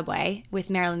literally the subway,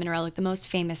 with Marilyn Monroe, like the most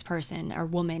famous person or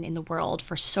woman in the world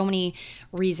for so many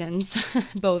reasons,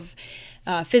 both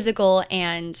physical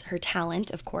and her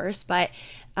talent, of course. But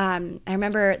I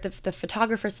remember the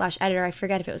photographer / editor, I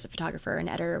forget if it was a photographer or an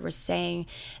editor, was saying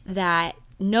that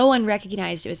no one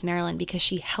recognized it was Marilyn because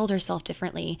she held herself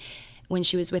differently when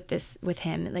she was with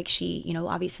him. Like she,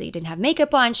 obviously didn't have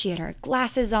makeup on. She had her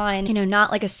glasses on,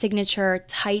 not like a signature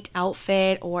tight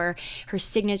outfit or her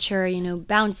signature,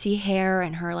 bouncy hair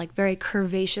and her like very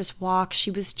curvaceous walk. She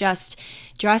was just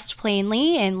dressed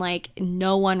plainly and like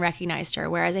no one recognized her.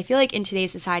 Whereas I feel like in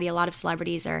today's society, a lot of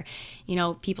celebrities are,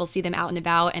 people see them out and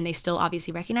about and they still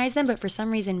obviously recognize them. But for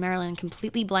some reason, Marilyn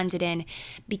completely blended in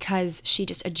because she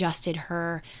just adjusted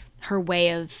her way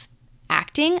of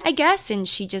acting, I guess, and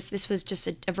this was just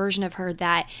a version of her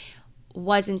that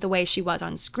wasn't the way she was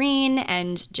on screen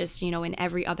and just, in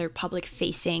every other public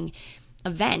facing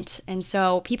event. And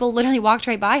so people literally walked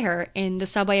right by her in the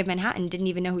subway of Manhattan, didn't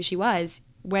even know who she was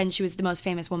when she was the most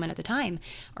famous woman at the time,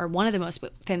 or one of the most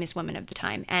famous women of the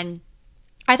time. And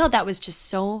I thought that was just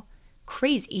so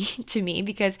crazy to me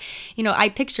because, I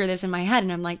picture this in my head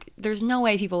and I'm like, there's no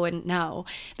way people wouldn't know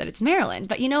that it's Marilyn.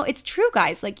 But, it's true,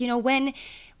 guys. Like, when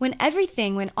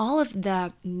all of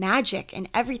the magic and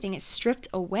everything is stripped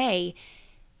away,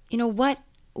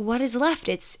 what is left?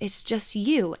 It's just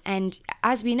you. And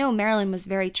as we know, Marilyn was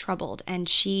very troubled, and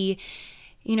she,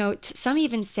 some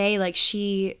even say like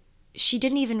she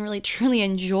didn't even really truly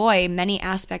enjoy many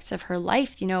aspects of her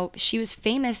life. She was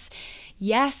famous,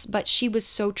 yes, but she was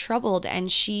so troubled,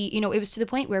 and she, it was to the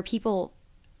point where people,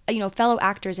 fellow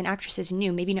actors and actresses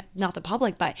knew, maybe not the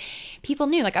public, but people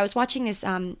knew. Like I was watching this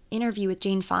interview with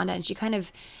Jane Fonda, and she kind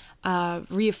of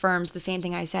reaffirmed the same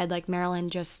thing I said. Like Marilyn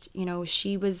just,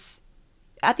 she was,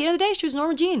 at the end of the day, she was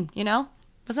Norma Jean,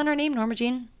 wasn't her name Norma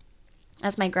Jean?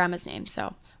 That's my grandma's name,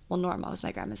 so Norma was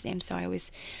my grandma's name, so I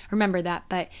always remember that.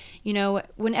 But, you know,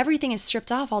 when everything is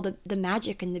stripped off, all the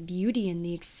magic and the beauty and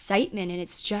the excitement, and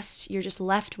it's just, you're just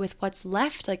left with what's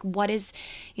left. Like, what is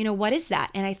that?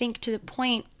 And I think to the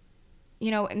point, you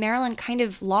know, Marilyn kind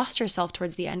of lost herself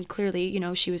towards the end. Clearly, you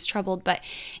know, she was troubled, but,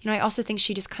 you know, I also think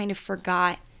she just kind of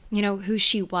forgot, you know, who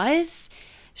she was.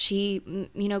 She,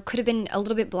 you know, could have been a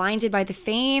little bit blinded by the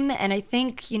fame. And I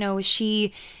think, you know,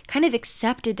 she kind of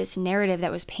accepted this narrative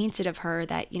that was painted of her,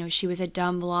 that, you know, she was a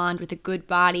dumb blonde with a good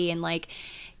body and, like,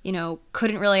 you know,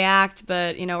 couldn't really act,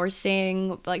 but, you know, we're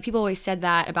seeing, like, people always said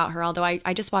that about her. Although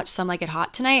I just watched Some Like It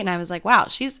Hot tonight, and I was like, wow,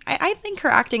 I think her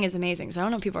acting is amazing. So I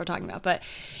don't know what people are talking about, but,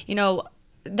 you know,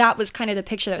 that was kind of the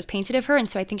picture that was painted of her. And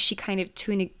so I think she kind of,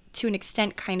 to an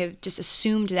extent, kind of just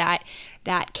assumed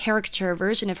that caricature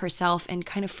version of herself and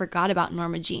kind of forgot about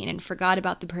Norma Jean and forgot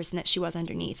about the person that she was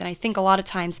underneath. And I think a lot of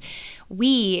times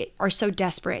we are so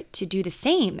desperate to do the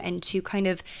same and to kind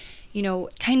of, you know,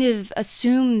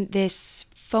 assume this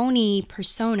phony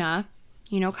persona,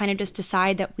 you know, kind of just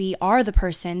decide that we are the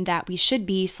person that we should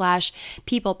be /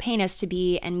 people paint us to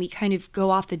be, and we kind of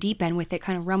go off the deep end with it,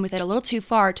 kind of run with it a little too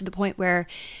far, to the point where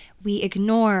we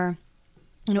ignore,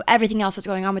 you know, everything else that's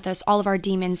going on with us, all of our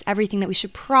demons, everything that we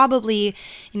should probably,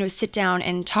 you know, sit down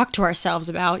and talk to ourselves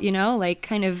about, you know, like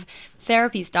kind of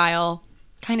therapy style,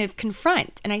 kind of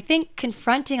confront. And I think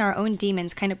confronting our own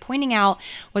demons, kind of pointing out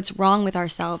what's wrong with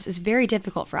ourselves, is very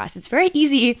difficult for us. It's very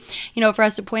easy, you know, for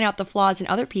us to point out the flaws in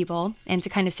other people and to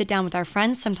kind of sit down with our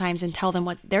friends sometimes and tell them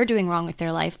what they're doing wrong with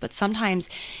their life. But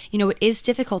sometimes, you know, it is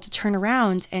difficult to turn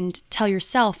around and tell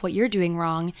yourself what you're doing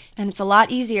wrong. And it's a lot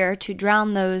easier to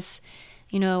drown those,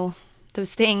 you know,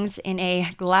 those things in a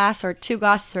glass or 2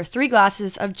 glasses or 3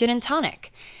 glasses of gin and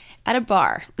tonic at a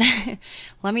bar.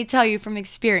 Let me tell you from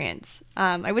experience.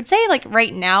 I would say, like,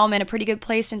 right now I'm in a pretty good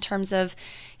place in terms of,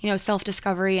 you know,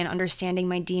 self-discovery and understanding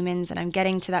my demons, and I'm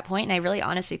getting to that point, and I really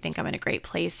honestly think I'm in a great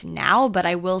place now. But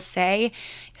I will say,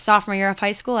 sophomore year of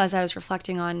high school, as I was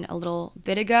reflecting on a little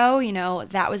bit ago, you know,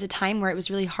 that was a time where it was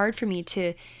really hard for me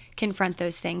to confront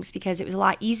those things, because it was a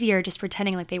lot easier just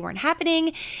pretending like they weren't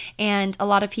happening. And a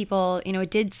lot of people, you know,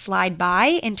 it did slide by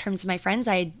in terms of my friends.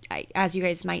 I as you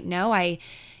guys might know, I,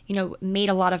 you know, made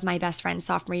a lot of my best friends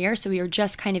sophomore year. So we were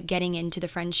just kind of getting into the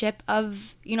friendship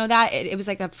of, you know, that it was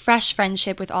like a fresh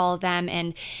friendship with all of them.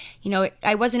 And, you know,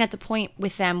 I wasn't at the point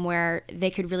with them where they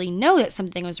could really know that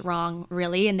something was wrong,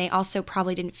 really. And they also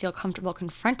probably didn't feel comfortable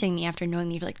confronting me after knowing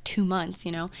me for like 2 months,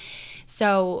 you know.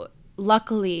 So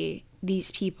luckily,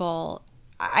 these people,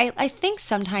 I think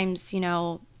sometimes, you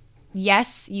know,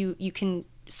 yes, you can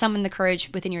summon the courage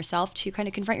within yourself to kind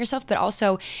of confront yourself, but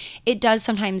also it does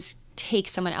sometimes take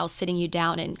someone else sitting you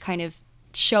down and kind of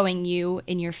showing you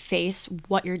in your face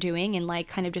what you're doing, and like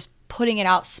kind of just putting it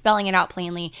out, spelling it out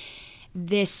plainly.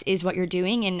 This is what you're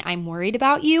doing, and I'm worried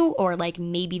about you, or like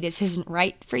maybe this isn't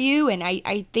right for you. And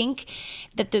I think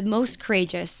that the most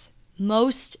courageous,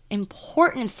 most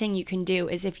important thing you can do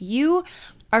is, if you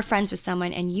are friends with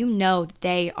someone and you know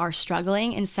they are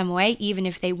struggling in some way, even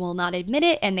if they will not admit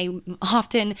it, and they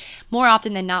more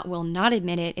often than not will not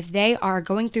admit it, if they are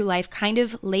going through life kind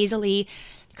of lazily,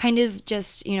 kind of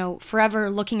just, you know, forever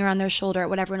looking around their shoulder at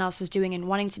what everyone else is doing and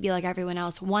wanting to be like everyone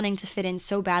else, wanting to fit in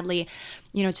so badly,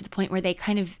 you know, to the point where they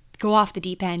kind of go off the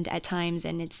deep end at times,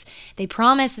 and they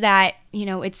promise that, you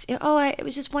know, it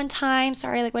was just one time,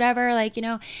 sorry, like whatever, like, you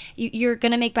know, you're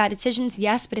gonna make bad decisions,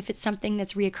 yes, but if it's something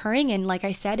that's reoccurring, and like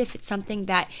I said, if it's something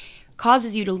that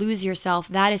causes you to lose yourself,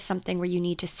 that is something where you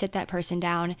need to sit that person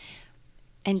down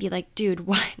and be like, dude,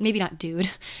 what? Maybe not dude,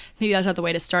 maybe that's not the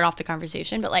way to start off the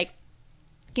conversation, but like,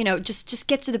 you know, just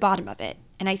get to the bottom of it.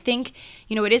 And I think,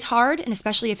 you know, it is hard, and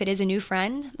especially if it is a new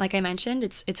friend, like I mentioned,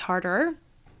 it's harder,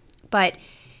 but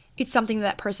it's something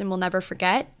that person will never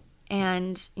forget.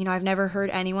 And, you know, I've never heard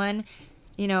anyone,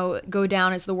 you know, go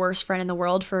down as the worst friend in the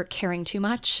world for caring too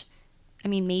much. I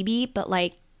mean, maybe, but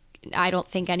like, I don't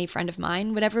think any friend of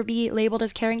mine would ever be labeled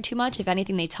as caring too much. If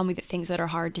anything, they tell me the things that are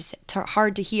hard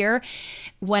to hear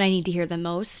when I need to hear them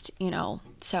most, you know.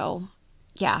 So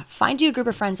yeah, find you a group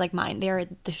of friends like mine. They're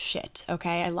the shit.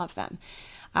 Okay. I love them.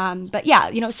 But yeah,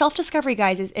 you know, self-discovery,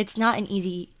 guys, it's not an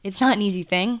easy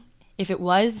thing. If it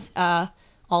was,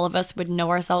 all of us would know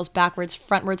ourselves backwards,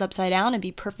 frontwards, upside down, and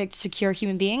be perfect, secure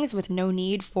human beings with no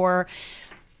need for,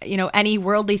 you know, any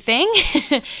worldly thing.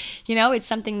 You know, it's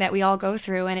something that we all go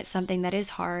through, and it's something that is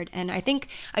hard. And I think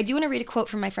I do want to read a quote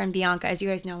from my friend Bianca. As you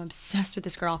guys know, I'm obsessed with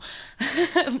this girl,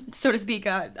 so to speak,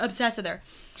 obsessed with her.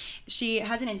 She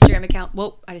has an Instagram account.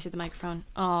 Whoa, I just hit the microphone.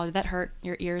 Oh, did that hurt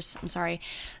your ears? I'm sorry.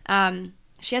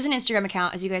 She has an Instagram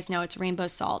account. As you guys know, it's Rainbow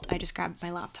Salt. I just grabbed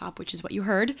my laptop, which is what you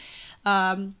heard.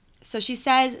 So she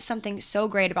says something so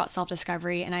great about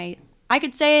self-discovery, and I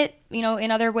could say it,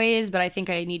 in other ways, but I think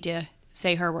I need to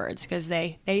say her words because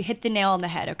they hit the nail on the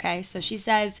head, okay? So she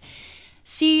says,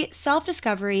 see,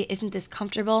 self-discovery isn't this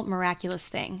comfortable, miraculous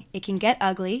thing. It can get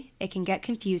ugly. It can get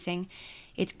confusing.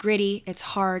 It's gritty. It's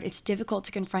hard. It's difficult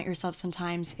to confront yourself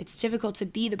sometimes. It's difficult to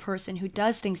be the person who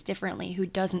does things differently, who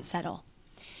doesn't settle.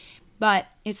 But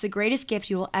it's the greatest gift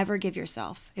you will ever give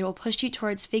yourself. It will push you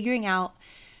towards figuring out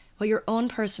what your own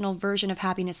personal version of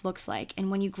happiness looks like. And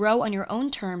when you grow on your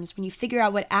own terms, when you figure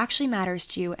out what actually matters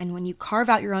to you, and when you carve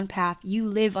out your own path, you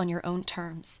live on your own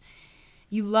terms.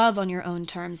 You love on your own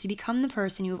terms. You become the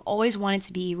person you have always wanted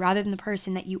to be rather than the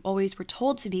person that you always were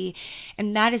told to be.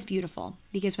 And that is beautiful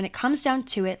because when it comes down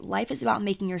to it, life is about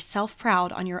making yourself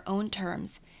proud on your own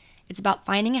terms. It's about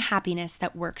finding a happiness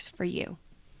that works for you.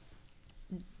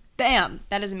 Bam!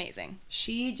 That is amazing.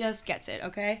 She just gets it,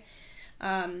 okay?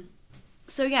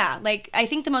 So yeah, I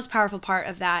think the most powerful part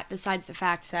of that, besides the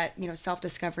fact that,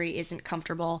 self-discovery isn't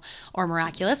comfortable or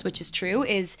miraculous, which is true,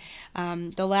 is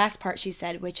the last part she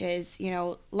said, which is,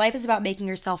 life is about making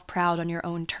yourself proud on your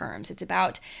own terms. It's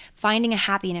about finding a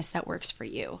happiness that works for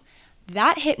you.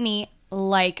 That hit me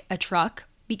like a truck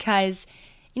because,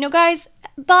 guys,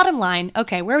 bottom line,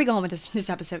 okay, where are we going with this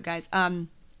episode, guys? I'm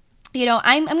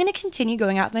going to continue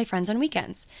going out with my friends on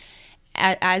weekends.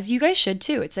 As you guys should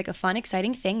too. It's like a fun,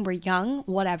 exciting thing. We're young,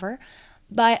 whatever.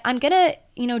 But I'm going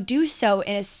to, do so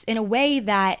in a way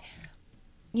that,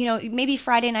 maybe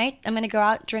Friday night, I'm going to go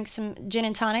out, drink some gin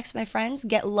and tonics with my friends,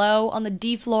 get low on the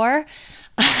D floor.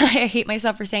 I hate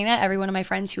myself for saying that. Every one of my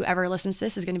friends who ever listens to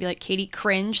this is going to be like, Katie,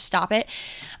 cringe, stop it.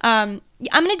 I'm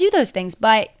going to do those things.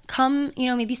 But come,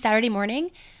 maybe Saturday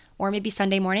morning or maybe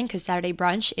Sunday morning, because Saturday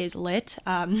brunch is lit.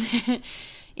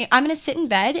 I'm going to sit in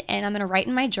bed and I'm going to write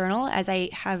in my journal, as I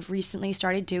have recently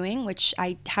started doing, which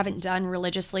I haven't done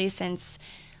religiously since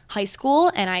high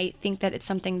school. And I think that it's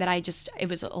something that it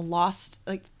was a lost,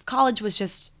 college was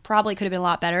just probably could have been a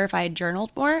lot better if I had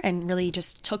journaled more and really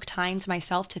just took time to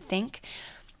myself to think.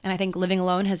 And I think living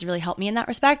alone has really helped me in that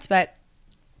respect. But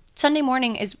Sunday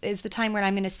morning is the time where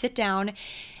I'm going to sit down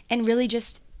and really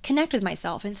just connect with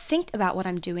myself and think about what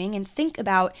I'm doing and think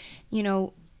about,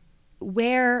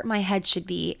 where my head should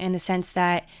be, in the sense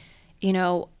that,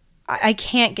 I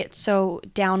can't get so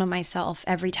down on myself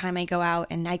every time I go out,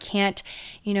 and I can't,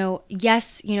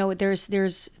 yes,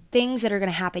 there's things that are going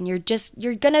to happen. You're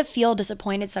going to feel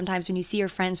disappointed sometimes when you see your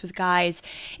friends with guys,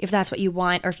 if that's what you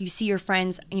want, or if you see your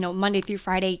friends, Monday through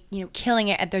Friday, killing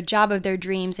it at their job of their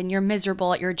dreams and you're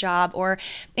miserable at your job, or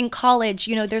in college,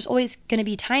 there's always going to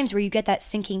be times where you get that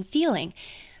sinking feeling.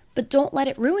 But don't let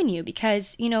it ruin you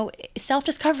because,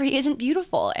 self-discovery isn't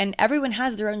beautiful and everyone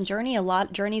has their own journey. A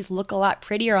lot journeys look a lot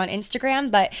prettier on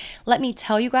Instagram, but let me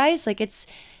tell you guys,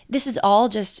 this is all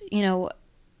just,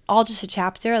 all just a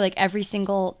chapter. Every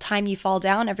single time you fall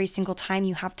down, every single time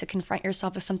you have to confront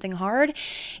yourself with something hard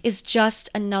is just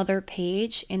another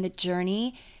page in the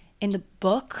journey, in the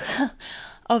book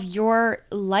of your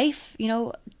life,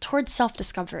 towards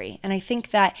self-discovery. And I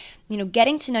think that,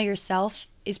 getting to know yourself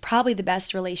is probably the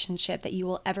best relationship that you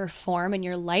will ever form in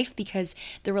your life, because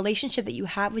the relationship that you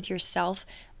have with yourself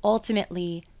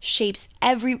ultimately shapes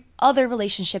every other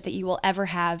relationship that you will ever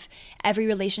have, every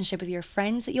relationship with your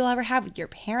friends that you'll ever have, with your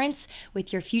parents,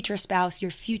 with your future spouse, your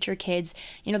future kids.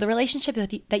 The relationship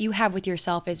that you have with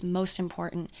yourself is most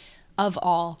important of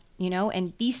all,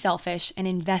 and be selfish and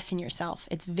invest in yourself.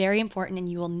 It's very important, and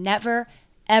you will never,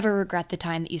 ever regret the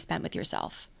time that you spent with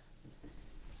yourself.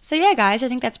 So yeah, guys, I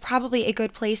think that's probably a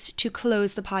good place to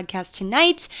close the podcast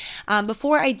tonight.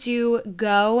 Before I do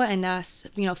go and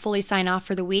fully sign off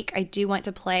for the week, I do want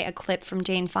to play a clip from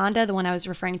Jane Fonda, the one I was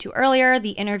referring to earlier,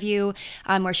 the interview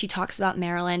where she talks about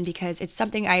Marilyn, because it's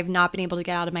something I have not been able to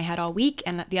get out of my head all week.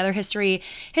 And the other history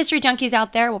junkies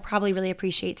out there will probably really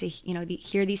appreciate to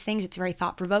hear these things. It's very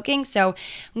thought provoking. So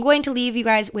I'm going to leave you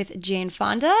guys with Jane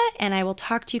Fonda, and I will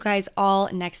talk to you guys all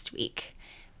next week.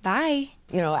 Bye.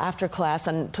 After class,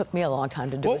 and it took me a long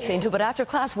time to do a scene too, but after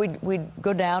class we'd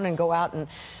go down and go out, and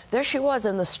there she was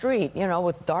in the street,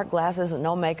 with dark glasses and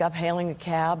no makeup, hailing a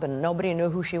cab, and nobody knew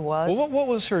who she was. Well, what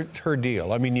was her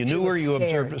deal? I mean, you knew her, you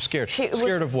observed her. Scared.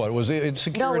 Scared of what? Was it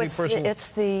insecurity? No,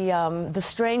 it's the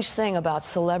strange thing about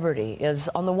celebrity is,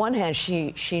 on the one hand,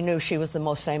 she knew she was the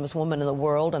most famous woman in the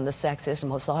world and the sexiest and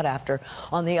most sought after.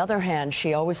 On the other hand,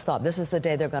 she always thought, this is the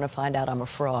day they're going to find out I'm a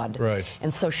fraud. Right.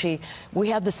 And so we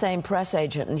had the same press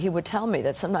agent, and he would tell me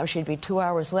that sometimes she'd be 2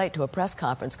 hours late to a press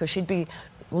conference because she'd be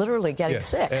literally getting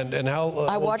sick. And how...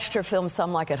 I watched her film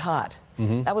Some Like It Hot.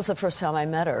 That was the first time I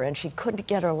met her, and she couldn't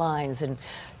get her lines.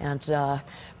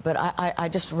 But I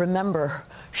just remember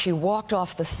she walked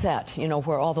off the set, you know,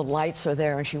 where all the lights are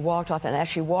there, and she walked off, and as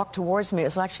she walked towards me,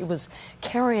 it's like she was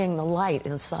carrying the light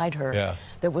inside her. Yeah.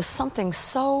 There was something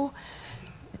so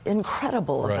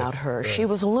incredible about her. Right. She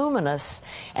was luminous,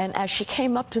 and as she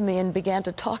came up to me and began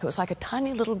to talk, it was like a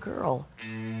tiny little girl.